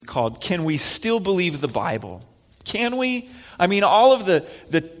called Can We Still Believe the Bible? Can we? I mean, all of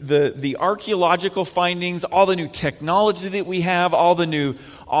the archaeological findings, all the new technology that we have, all the new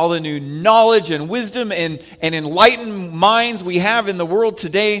knowledge and wisdom and enlightened minds we have in the world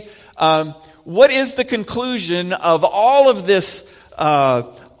today, what is the conclusion of all of this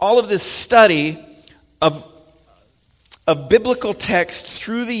study of biblical text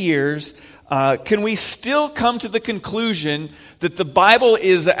through the years? Can we still come to the conclusion that the Bible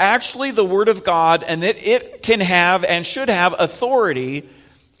is actually the Word of God and that it can have and should have authority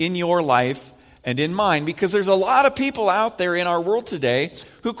in your life and in mine? Because there's a lot of people out there in our world today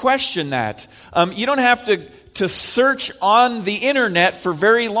who question that. You don't have to search on the internet for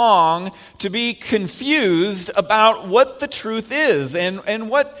very long to be confused about what the truth is and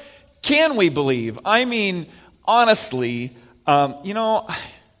what can we believe. I mean, honestly,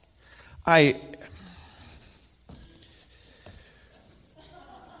 I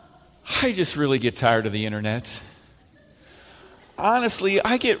just really get tired of the internet. Honestly,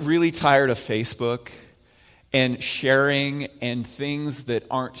 I get really tired of Facebook and sharing and things that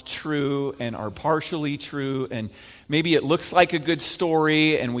aren't true and are partially true, and maybe it looks like a good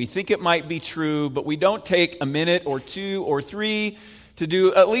story and we think it might be true, but we don't take a minute or two or three to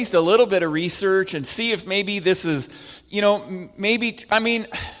do at least a little bit of research and see if maybe this is,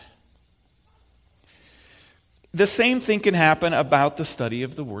 the same thing can happen about the study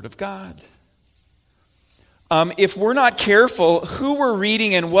of the Word of God. If we're not careful who we're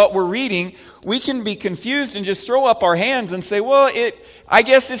reading and what we're reading, we can be confused and just throw up our hands and say, well, I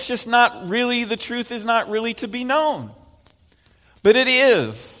guess it's just not really, the truth is not really to be known. But it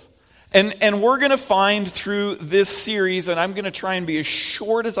is. And we're going to find through this series, and I'm going to try and be as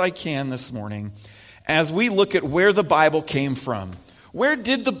short as I can this morning, as we look at where the Bible came from. Where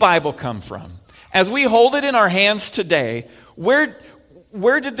did the Bible come from? As we hold it in our hands today, where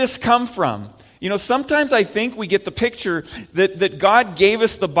did this come from? Sometimes I think we get the picture that God gave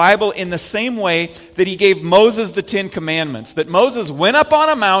us the Bible in the same way that He gave Moses the 10 Commandments. That Moses went up on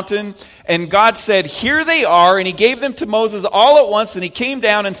a mountain and God said, here they are, and He gave them to Moses all at once, and he came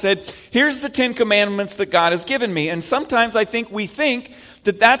down and said, here's the 10 Commandments that God has given me. And sometimes I think we think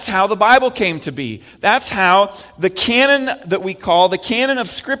that that's how the Bible came to be. That's how the canon that we call the canon of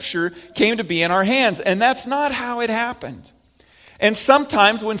Scripture came to be in our hands. And that's not how it happened. And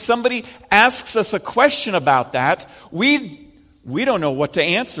sometimes when somebody asks us a question about that, we don't know what to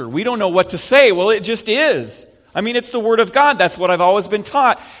answer. We don't know what to say. Well, it just is. I mean, it's the Word of God. That's what I've always been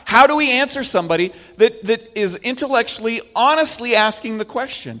taught. How do we answer somebody that is intellectually, honestly asking the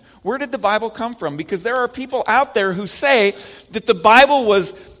question, where did the Bible come from? Because there are people out there who say that the Bible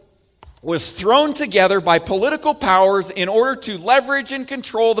was thrown together by political powers in order to leverage and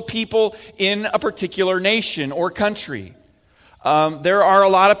control the people in a particular nation or country. There are a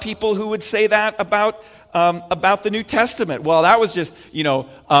lot of people who would say that about the New Testament. Well, that was just,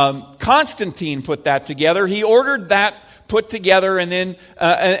 Constantine put that together. He ordered that put together, and then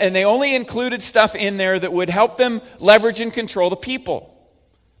and they only included stuff in there that would help them leverage and control the people.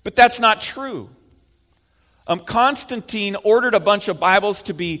 But that's not true. Constantine ordered a bunch of Bibles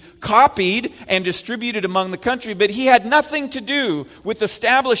to be copied and distributed among the country, but he had nothing to do with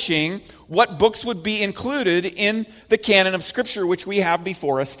establishing what books would be included in the canon of Scripture, which we have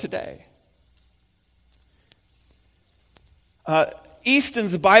before us today.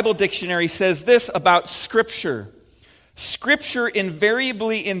 Easton's Bible Dictionary says this about Scripture. Scripture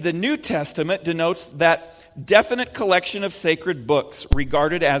invariably in the New Testament denotes that definite collection of sacred books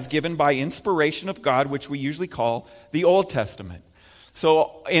regarded as given by inspiration of God, which we usually call the Old Testament.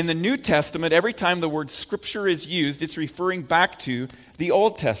 So in the New Testament, every time the word Scripture is used, it's referring back to the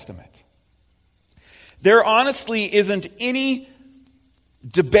Old Testament. There honestly isn't any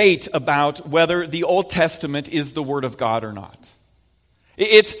debate about whether the Old Testament is the Word of God or not.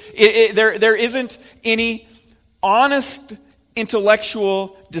 There isn't any honest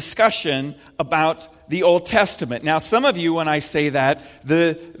intellectual discussion about the Old Testament. Now, some of you, when I say that,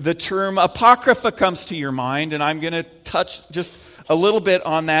 the term Apocrypha comes to your mind, and I'm going to touch just a little bit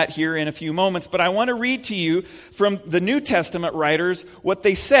on that here in a few moments. But I want to read to you from the New Testament writers what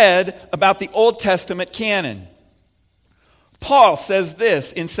they said about the Old Testament canon. Paul says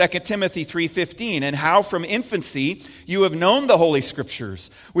this in 2 Timothy 3:15, and how from infancy you have known the Holy Scriptures,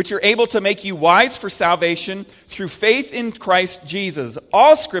 which are able to make you wise for salvation through faith in Christ Jesus.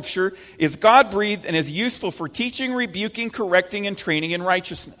 All Scripture is God-breathed and is useful for teaching, rebuking, correcting, and training in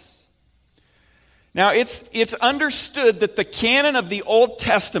righteousness. Now, it's understood that the canon of the Old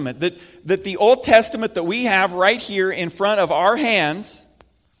Testament, that the Old Testament that we have right here in front of our hands,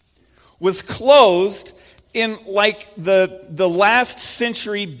 was closed in like the last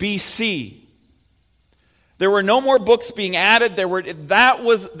century BC. There were no more books being added.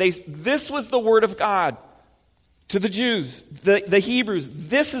 This was the Word of God to the Jews, the Hebrews.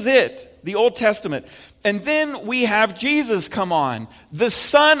 This is it, the Old Testament. And then we have Jesus come on, the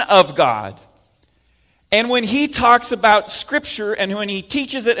Son of God. And when he talks about Scripture and when he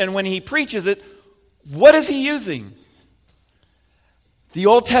teaches it and when he preaches it, what is he using? The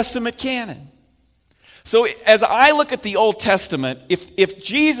Old Testament canon. So as I look at the Old Testament, if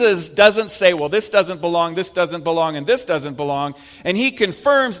Jesus doesn't say, well, this doesn't belong, and this doesn't belong, and he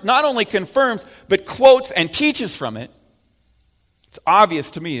confirms, not only confirms, but quotes and teaches from it, it's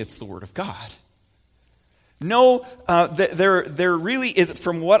obvious to me it's the Word of God. No, there really is,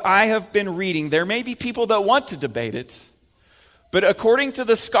 from what I have been reading, there may be people that want to debate it, but according to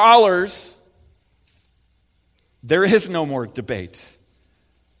the scholars, there is no more debate.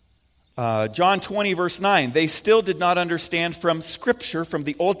 John 20, verse 9, they still did not understand from Scripture, from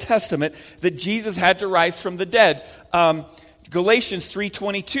the Old Testament, that Jesus had to rise from the dead. Galatians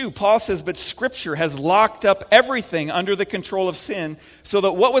 3:22, Paul says, but Scripture has locked up everything under the control of sin, so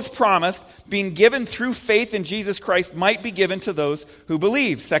that what was promised, being given through faith in Jesus Christ, might be given to those who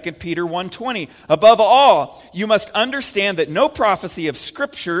believe. 2 Peter 1:20, above all, you must understand that no prophecy of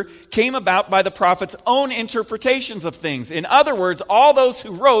Scripture came about by the prophet's own interpretations of things. In other words, all those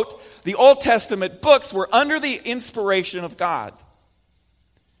who wrote the Old Testament books were under the inspiration of God.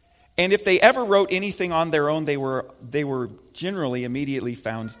 And if they ever wrote anything on their own, they were generally immediately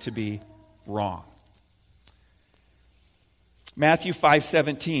found to be wrong. Matthew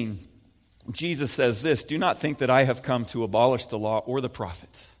 5:17, Jesus says this, do not think that I have come to abolish the law or the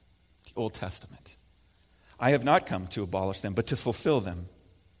prophets, the Old Testament. I have not come to abolish them, but to fulfill them.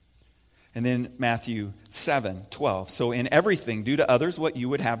 And then Matthew 7:12. So in everything, do to others what you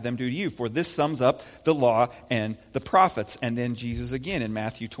would have them do to you. For this sums up the law and the prophets. And then Jesus again in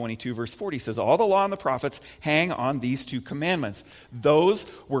Matthew 22, verse 40 says, all the law and the prophets hang on these two commandments. Those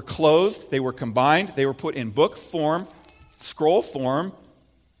were closed, they were combined, they were put in book form, scroll form,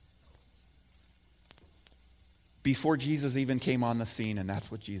 before Jesus even came on the scene. And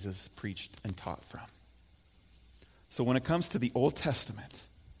that's what Jesus preached and taught from. So when it comes to the Old Testament,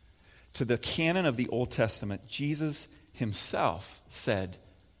 to the canon of the Old Testament, Jesus himself said,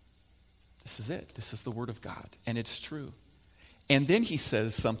 this is it. This is the Word of God. And it's true. And then he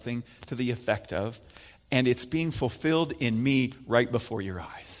says something to the effect of, and it's being fulfilled in me right before your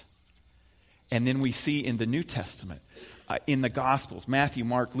eyes. And then we see in the New Testament, in the Gospels, Matthew,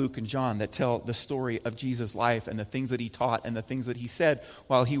 Mark, Luke, and John, that tell the story of Jesus' life and the things that he taught and the things that he said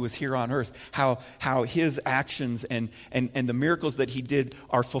while he was here on earth, how his actions and the miracles that he did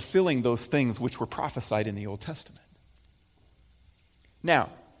are fulfilling those things which were prophesied in the Old Testament. Now,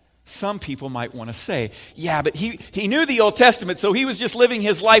 some people might want to say, yeah, but he knew the Old Testament, so he was just living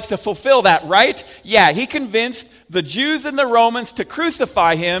his life to fulfill that, right? Yeah, he convinced the Jews and the Romans to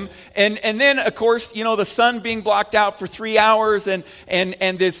crucify him, and then, of course, the sun being blocked out for 3 hours, and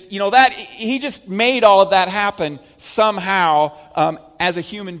this, that, he just made all of that happen somehow as a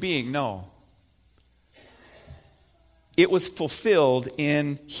human being. No. It was fulfilled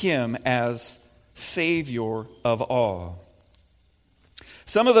in him as Savior of all.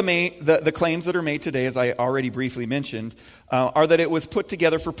 Some of the claims that are made today, as I already briefly mentioned, are that it was put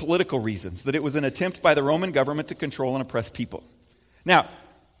together for political reasons, that it was an attempt by the Roman government to control and oppress people. Now,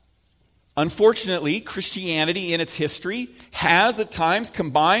 unfortunately, Christianity in its history has at times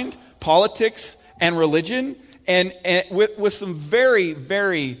combined politics and religion and with some very,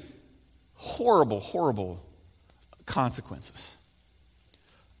 very horrible consequences.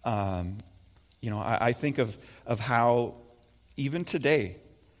 I think of how even today,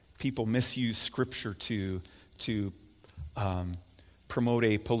 people misuse Scripture to promote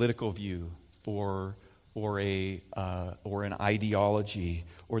a political view or an ideology,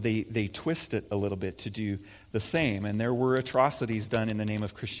 or they twist it a little bit to do the same. And there were atrocities done in the name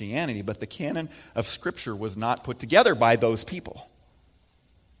of Christianity, but the canon of Scripture was not put together by those people.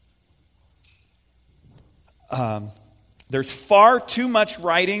 There's far too much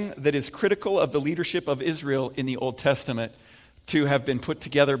writing that is critical of the leadership of Israel in the Old Testament to have been put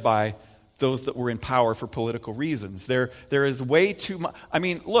together by those that were in power for political reasons. There is way too much. I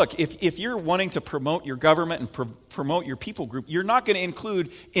mean, look, if you're wanting to promote your government and promote your people group, you're not going to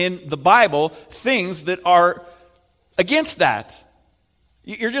include in the Bible things that are against that.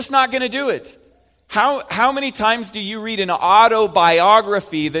 You're just not going to do it. How many times do you read an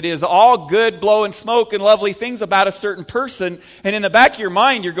autobiography that is all good, blowing smoke and lovely things about a certain person, and in the back of your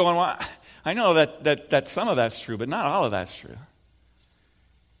mind you're going, well, I know that some of that's true, but not all of that's true.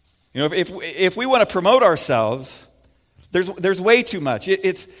 If we want to promote ourselves, there's way too much.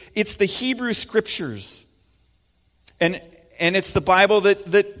 It's the Hebrew Scriptures. And it's the Bible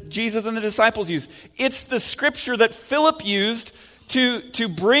that Jesus and the disciples used. It's the Scripture that Philip used to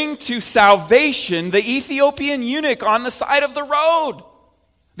bring to salvation the Ethiopian eunuch on the side of the road.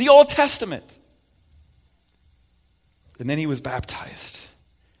 The Old Testament. And then he was baptized.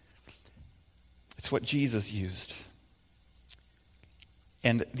 It's what Jesus used.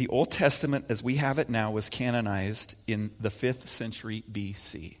 And the Old Testament, as we have it now, was canonized in the 5th century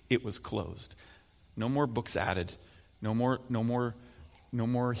BC. It was closed. No more books added. No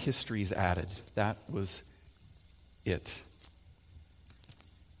more histories added. That was it.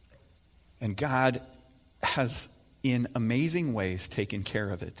 And God has, in amazing ways, taken care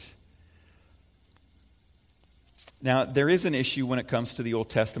of it. Now, there is an issue when it comes to the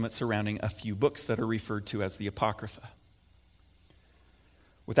Old Testament surrounding a few books that are referred to as the Apocrypha.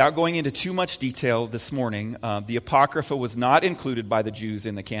 Without going into too much detail this morning, the Apocrypha was not included by the Jews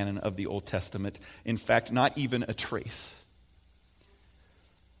in the canon of the Old Testament. In fact, not even a trace.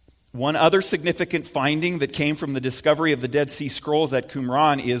 One other significant finding that came from the discovery of the Dead Sea Scrolls at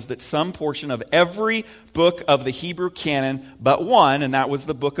Qumran is that some portion of every book of the Hebrew canon but one, and that was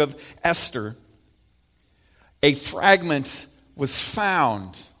the book of Esther, a fragment was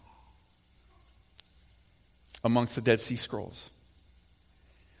found amongst the Dead Sea Scrolls.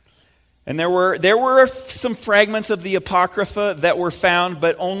 And there were some fragments of the Apocrypha that were found,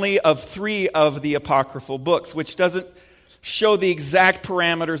 but only of 3 of the apocryphal books, which doesn't show the exact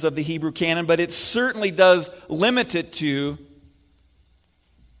parameters of the Hebrew canon, but it certainly does limit it to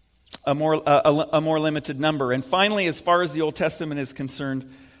a more limited number. And finally, as far as the Old Testament is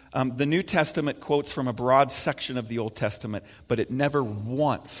concerned, the New Testament quotes from a broad section of the Old Testament, but it never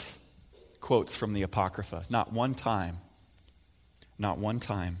once quotes from the Apocrypha. Not one time. Not one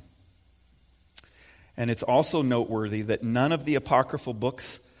time. And it's also noteworthy that none of the apocryphal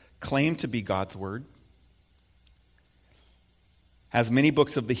books claim to be God's word, as many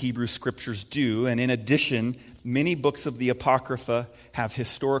books of the Hebrew Scriptures do. And in addition, many books of the Apocrypha have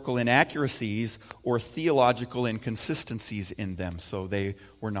historical inaccuracies or theological inconsistencies in them, so they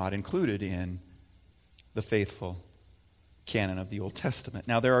were not included in the faithful canon of the Old Testament.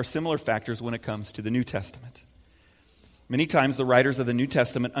 Now, there are similar factors when it comes to the New Testament. Many times the writers of the New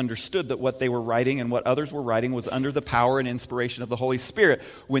Testament understood that what they were writing and what others were writing was under the power and inspiration of the Holy Spirit.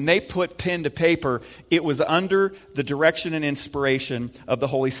 When they put pen to paper, it was under the direction and inspiration of the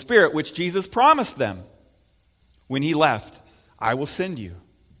Holy Spirit, which Jesus promised them when he left. I will send you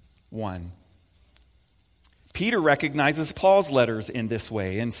one. Peter recognizes Paul's letters in this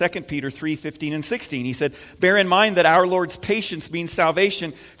way. In 2 Peter 3:15 and 16, he said, "Bear in mind that our Lord's patience means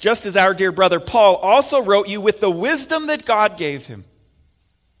salvation, just as our dear brother Paul also wrote you with the wisdom that God gave him."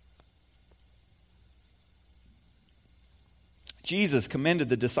 Jesus commended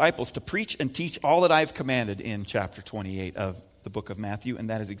the disciples to preach and teach all that I've commanded in chapter 28 of the book of Matthew, and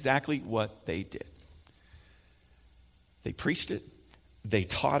that is exactly what they did. They preached it, they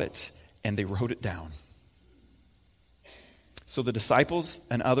taught it, and they wrote it down. So the disciples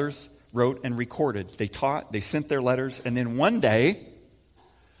and others wrote and recorded. They taught, they sent their letters, and then one day,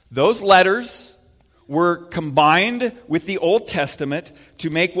 those letters were combined with the Old Testament to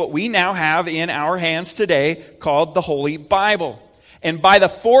make what we now have in our hands today called the Holy Bible. And by the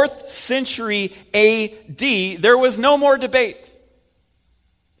 4th century AD, there was no more debate.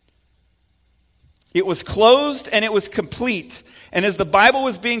 It was closed and it was complete. And as the Bible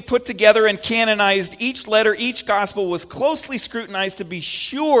was being put together and canonized, each letter, each gospel was closely scrutinized to be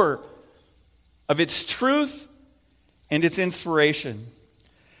sure of its truth and its inspiration.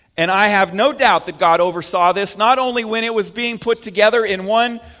 And I have no doubt that God oversaw this, not only when it was being put together in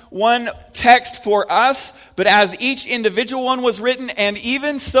one text for us, but as each individual one was written, and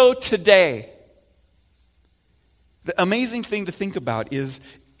even so today. The amazing thing to think about is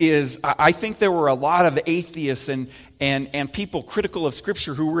I think there were a lot of atheists and people critical of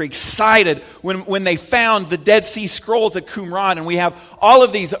Scripture who were excited when they found the Dead Sea Scrolls at Qumran, and we have all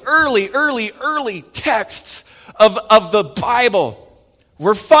of these early texts of the Bible.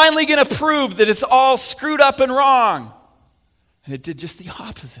 We're finally going to prove that it's all screwed up and wrong. And it did just the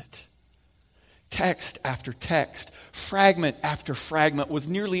opposite. Text after text, fragment after fragment was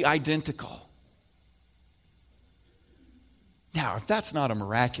nearly identical. Now, if that's not a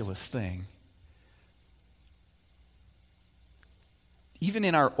miraculous thing, even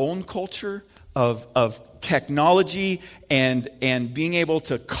in our own culture of technology and being able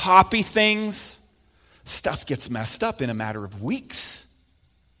to copy things, stuff gets messed up in a matter of weeks.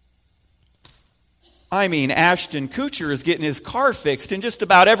 I mean, Ashton Kutcher is getting his car fixed in just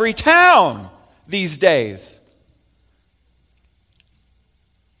about every town these days.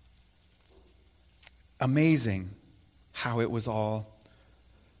 Amazing how it was all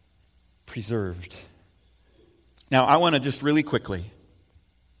preserved. Now, I want to just really quickly,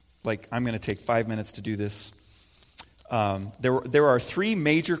 I'm going to take 5 minutes to do this. There are three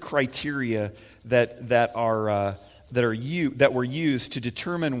major criteria that were used to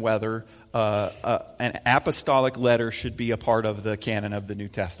determine whether an apostolic letter should be a part of the canon of the New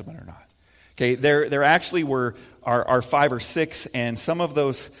Testament or not. Okay, there actually are 5 or 6, and some of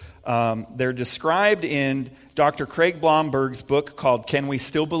those they're described in Dr. Craig Blomberg's book called "Can We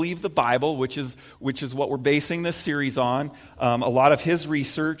Still Believe the Bible?" which is what we're basing this series on. A lot of his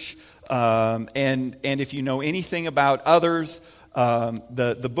research, and if you know anything about others,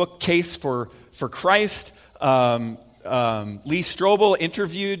 the book "Case for Christ." Lee Strobel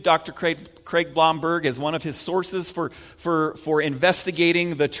interviewed Dr. Craig Blomberg as one of his sources for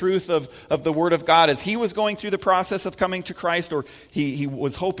investigating the truth of the Word of God as he was going through the process of coming to Christ, or he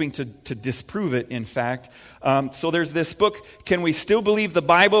was hoping to disprove it, in fact. So there's this book, Can We Still Believe the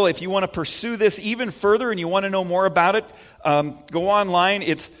Bible? If you want to pursue this even further and you want to know more about it, go online.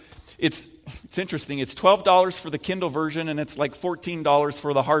 It's interesting. It's $12 for the Kindle version, and it's like $14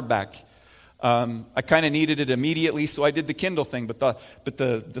 for the hardback. I kind of needed it immediately, so I did the Kindle thing. But the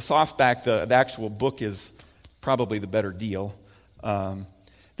softback, the actual book, is probably the better deal.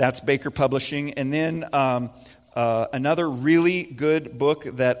 That's Baker Publishing, and then another really good book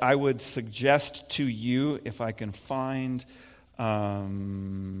that I would suggest to you, if I can find,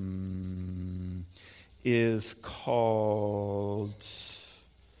 is called.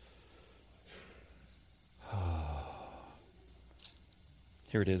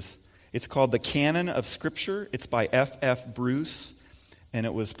 Here it is. It's called The Canon of Scripture. It's by F.F. Bruce, and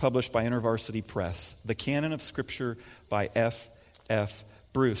it was published by InterVarsity Press. The Canon of Scripture by F.F.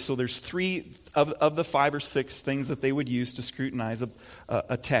 Bruce. So there's 3 of the 5 or 6 things that they would use to scrutinize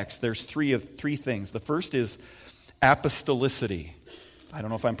a text. There's three things. The first is apostolicity. I don't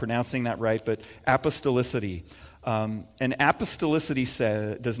know if I'm pronouncing that right, but apostolicity. And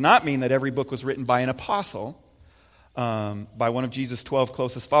apostolicity does not mean that every book was written by an apostle, by one of Jesus' 12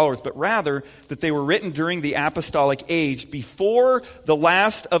 closest followers, but rather that they were written during the apostolic age before the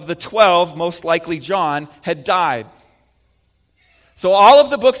last of the 12, most likely John, had died. So all of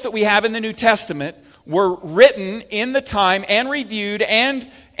the books that we have in the New Testament were written in the time and reviewed and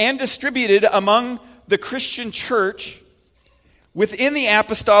distributed among the Christian church within the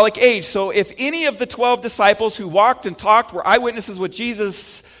apostolic age. So if any of the 12 disciples who walked and talked were eyewitnesses with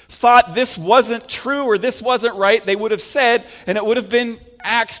Jesus thought this wasn't true or this wasn't right, they would have said, and it would have been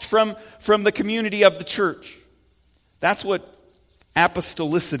axed from the community of the church. That's what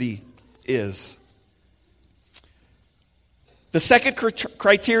apostolicity is. The second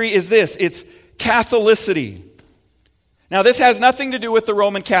criteria is this. It's Catholicity. Now, this has nothing to do with the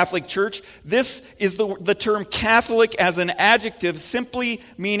Roman Catholic Church. This is the term Catholic as an adjective, simply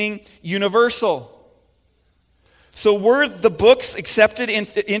meaning universal. So were the books accepted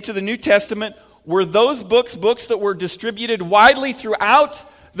into the New Testament, were those books that were distributed widely throughout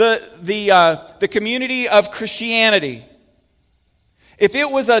the community of Christianity? If it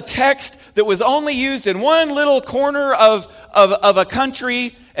was a text that was only used in one little corner of a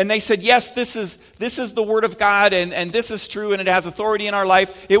country, and they said, yes, this is the Word of God, and this is true, and it has authority in our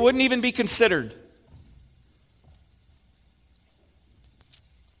life, it wouldn't even be considered.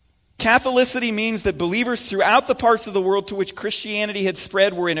 Catholicity means that believers throughout the parts of the world to which Christianity had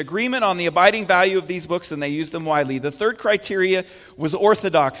spread were in agreement on the abiding value of these books, and they used them widely. The third criteria was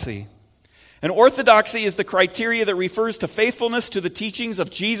orthodoxy. And orthodoxy is the criteria that refers to faithfulness to the teachings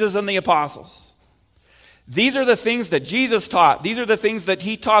of Jesus and the apostles. These are the things that Jesus taught. These are the things that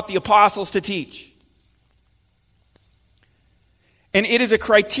he taught the apostles to teach. And it is a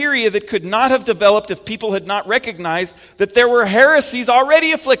criteria that could not have developed if people had not recognized that there were heresies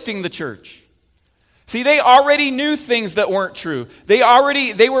already afflicting the church. See, they already knew things that weren't true. They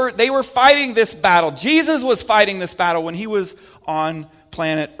were fighting this battle. Jesus was fighting this battle when he was on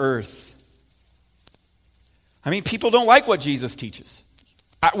planet Earth. I mean, people don't like what Jesus teaches.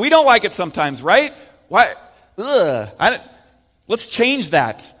 We don't like it sometimes, right? Why? Let's change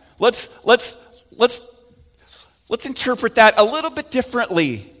that. Let's interpret that a little bit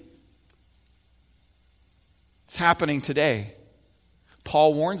differently. It's happening today.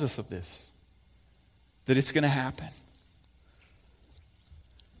 Paul warns us of this, that it's going to happen.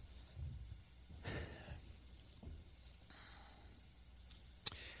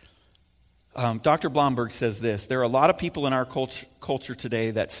 Dr. Blomberg says this: there are a lot of people in our culture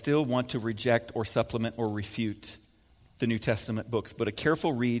today that still want to reject or supplement or refute the New Testament books, but a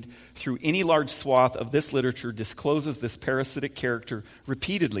careful read through any large swath of this literature discloses this parasitic character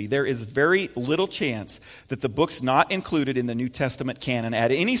repeatedly. There is very little chance that the books not included in the New Testament canon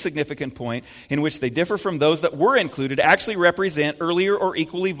at any significant point in which they differ from those that were included actually represent earlier or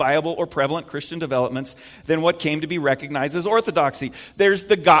equally viable or prevalent Christian developments than what came to be recognized as orthodoxy. There's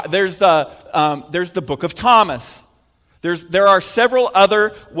the Book of Thomas. There are several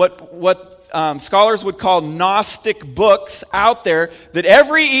other what scholars would call Gnostic books out there that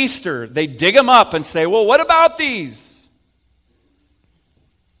every Easter they dig them up and say, well, what about these?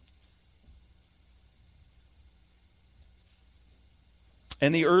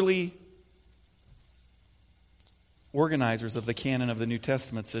 And the early organizers of the canon of the New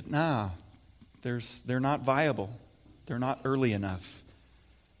Testament said, they're not viable. They're not early enough.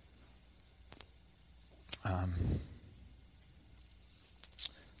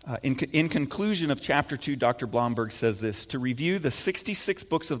 In conclusion of chapter 2, Dr. Blomberg says this: to review, the 66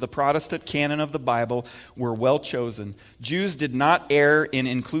 books of the Protestant canon of the Bible were well chosen. Jews did not err in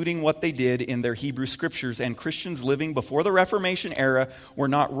including what they did in their Hebrew scriptures, and Christians living before the Reformation era were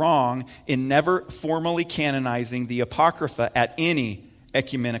not wrong in never formally canonizing the Apocrypha at any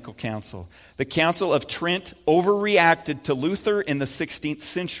ecumenical council. The Council of Trent overreacted to Luther in the 16th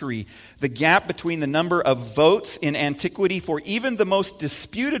century. The gap between the number of votes in antiquity for even the most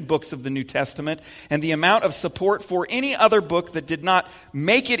disputed books of the New Testament and the amount of support for any other book that did not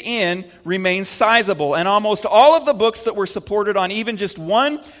make it in remains sizable. And almost all of the books that were supported on even just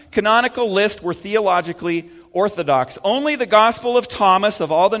one canonical list were theologically orthodox. Only the Gospel of Thomas,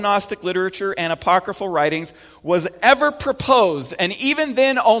 of all the Gnostic literature and apocryphal writings, was ever proposed. And even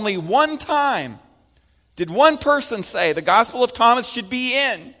then, only one time did one person say the Gospel of Thomas should be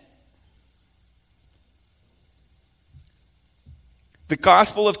in. The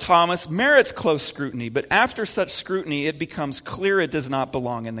Gospel of Thomas merits close scrutiny, but after such scrutiny, it becomes clear it does not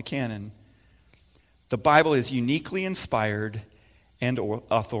belong in the canon. The Bible is uniquely inspired and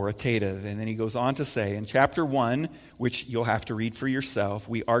authoritative. And then he goes on to say, in chapter 1, which you'll have to read for yourself,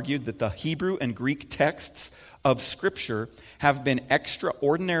 we argued that the Hebrew and Greek texts of Scripture have been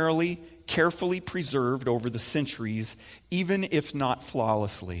extraordinarily carefully preserved over the centuries, even if not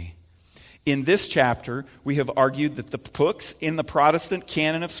flawlessly. In this chapter, we have argued that the books in the Protestant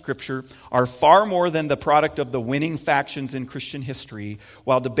canon of Scripture are far more than the product of the winning factions in Christian history.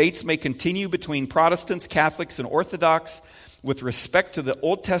 While debates may continue between Protestants, Catholics, and Orthodox with respect to the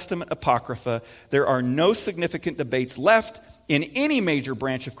Old Testament Apocrypha, there are no significant debates left in any major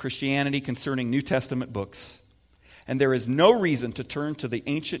branch of Christianity concerning New Testament books. And there is no reason to turn to the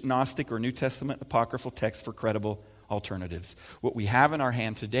ancient Gnostic or New Testament apocryphal texts for credible alternatives. What we have in our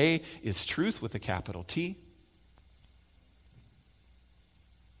hand today is truth with a capital T.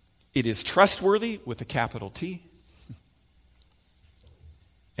 It is trustworthy with a capital T.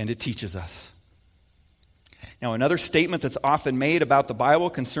 And it teaches us. Now, another statement that's often made about the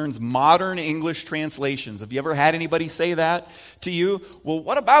Bible concerns modern English translations. Have you ever had anybody say that to you? Well,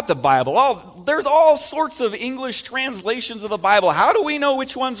 what about the Bible? Oh, there's all sorts of English translations of the Bible. How do we know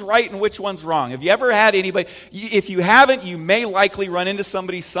which one's right and which one's wrong? Have you ever had anybody? If you haven't, you may likely run into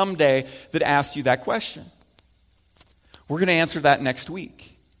somebody someday that asks you that question. We're going to answer that next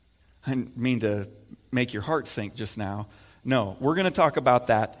week. I didn't mean to make your heart sink just now. No, we're going to talk about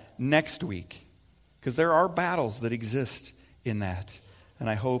that next week. Because there are battles that exist in that. And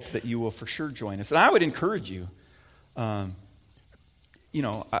I hope that you will for sure join us. And I would encourage you, buy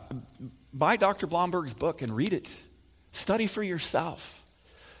Dr. Blomberg's book and read it. Study for yourself.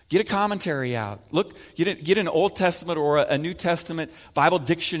 Get a commentary out. Get an Old Testament or a New Testament Bible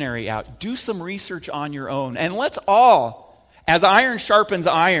dictionary out. Do some research on your own. And let's all, as iron sharpens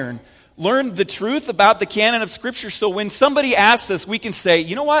iron, learn the truth about the canon of Scripture so when somebody asks us, we can say,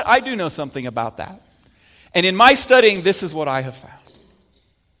 you know what, I do know something about that. And in my studying, this is what I have found.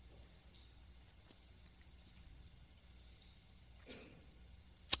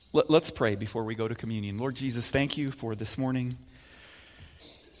 Let's pray before we go to communion. Lord Jesus, thank you for this morning.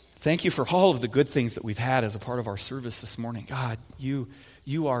 Thank you for all of the good things that we've had as a part of our service this morning. God, you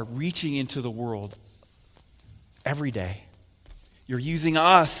are reaching into the world every day. You're using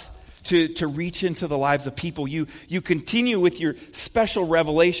us to reach into the lives of people. You continue with your special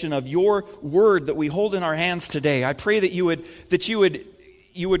revelation of your word that we hold in our hands today. I pray that you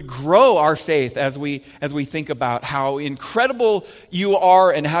would grow our faith as we think about how incredible you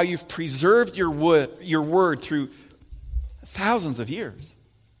are and how you've preserved your word through thousands of years.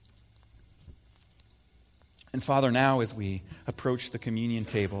 And Father, now as we approach the communion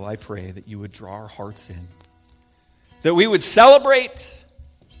table, I pray that you would draw our hearts in, that we would celebrate,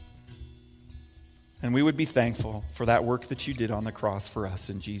 and we would be thankful for that work that you did on the cross for us.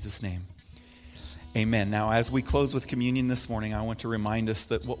 In Jesus' name, amen. Now, as we close with communion this morning, I want to remind us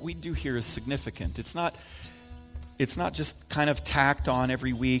that what we do here is significant. It's not just kind of tacked on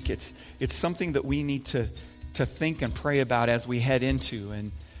every week. It's something that we need to think and pray about as we head into.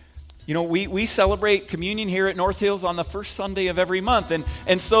 And you know, we celebrate communion here at North Hills on the first Sunday of every month.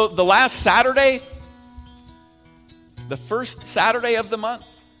 And so the last Saturday, the first Saturday of the month,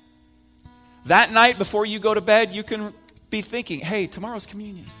 that night before you go to bed, you can be thinking, hey, tomorrow's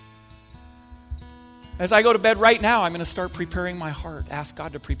communion. As I go to bed right now, I'm going to start preparing my heart. Ask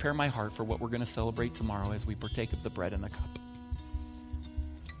God to prepare my heart for what we're going to celebrate tomorrow as we partake of the bread and the cup.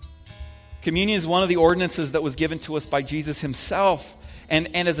 Communion is one of the ordinances that was given to us by Jesus himself.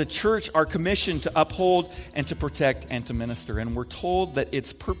 And as a church, our commission to uphold and to protect and to minister. And we're told that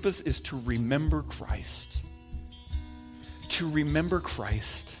its purpose is to remember Christ. To remember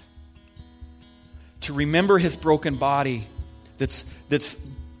Christ. To remember his broken body that's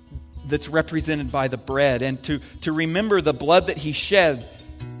represented by the bread. And to remember the blood that he shed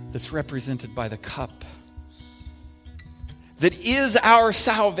that's represented by the cup. That is our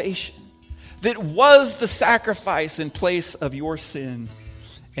salvation. That was the sacrifice in place of your sin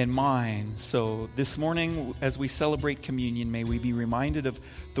and mine. So this morning, as we celebrate communion, may we be reminded of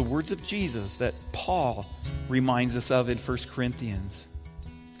the words of Jesus that Paul reminds us of in 1 Corinthians.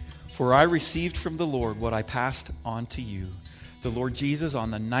 For I received from the Lord what I passed on to you. The Lord Jesus,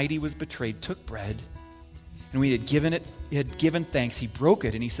 on the night he was betrayed, took bread, and he had given thanks. He broke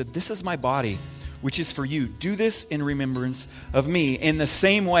it, and he said, "This is my body, which is for you. Do this in remembrance of me." In the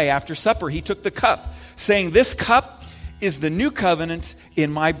same way, after supper, he took the cup, saying, "This cup is the new covenant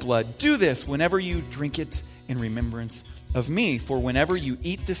in my blood. Do this whenever you drink it in remembrance of me. For whenever you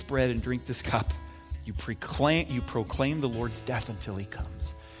eat this bread and drink this cup, you proclaim the Lord's death until he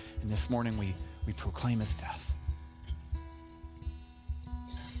comes." And this morning we proclaim his death.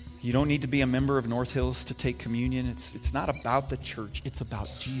 You don't need to be a member of North Hills to take communion. It's not about the church. It's about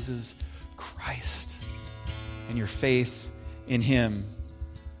Jesus Christ and your faith in him.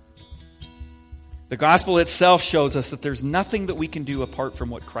 The gospel itself shows us that there's nothing that we can do apart from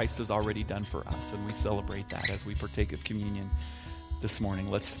what Christ has already done for us, and we celebrate that as we partake of communion this morning.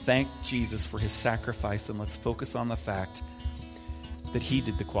 Let's thank Jesus for his sacrifice, and let's focus on the fact that he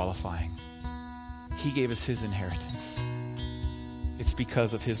did the qualifying. He gave us his inheritance. It's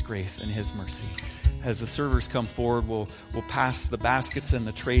because of his grace and his mercy. As the servers come forward, we'll pass the baskets and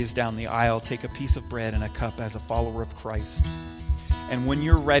the trays down the aisle, take a piece of bread and a cup as a follower of Christ. And when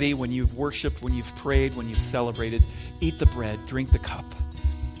you're ready, when you've worshiped, when you've prayed, when you've celebrated, eat the bread, drink the cup,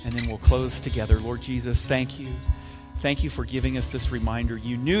 and then we'll close together. Lord Jesus, thank you. Thank you for giving us this reminder.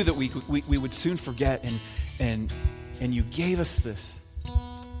 You knew that we would soon forget, and you gave us this.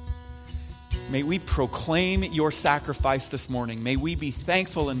 May we proclaim your sacrifice this morning. May we be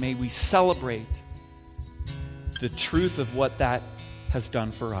thankful, and may we celebrate the truth of what that has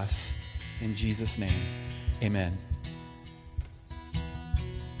done for us. In Jesus' name, amen.